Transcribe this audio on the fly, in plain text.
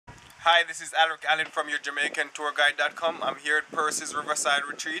Hi, this is Alric Allen from your JamaicanTourGuide.com. I'm here at Percy's Riverside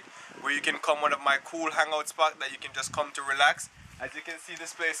Retreat, where you can come one of my cool hangout spots that you can just come to relax. As you can see,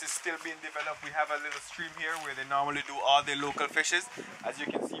 this place is still being developed. We have a little stream here where they normally do all their local fishes. As you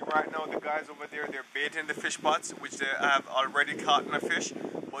can see right now, the guys over there, they're baiting the fish pots, which they have already caught in a fish,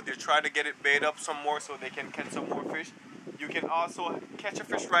 but they're trying to get it bait up some more so they can catch some more fish. You can also catch a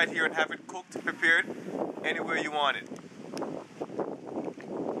fish right here and have it cooked, prepared, anywhere you want it.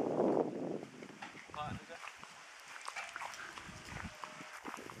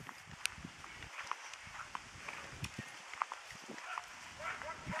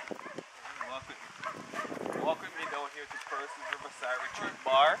 Walk with me down here to Percy's Riverside Retreat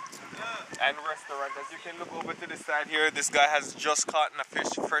Bar and Restaurant. As you can look over to the side here, this guy has just caught a fish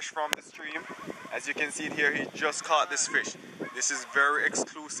fresh from the stream. As you can see it here, he just caught this fish. This is very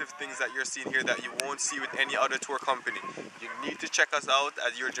exclusive things that you're seeing here that you won't see with any other tour company. You need to check us out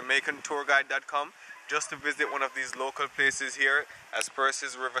at your JamaicanTourGuide.com just to visit one of these local places here as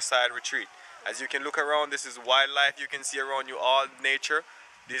Percy's Riverside Retreat. As you can look around, this is wildlife you can see around you, all nature.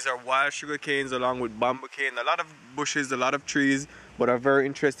 These are wild sugar canes along with bamboo cane, a lot of bushes, a lot of trees, but are very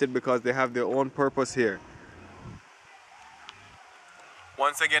interested because they have their own purpose here.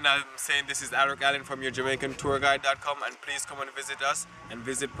 Once again, I'm saying this is Alric Allen from your JamaicanTourGuide.com, and please come and visit us and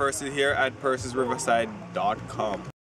visit Percy here at Percy'sRiverside.com.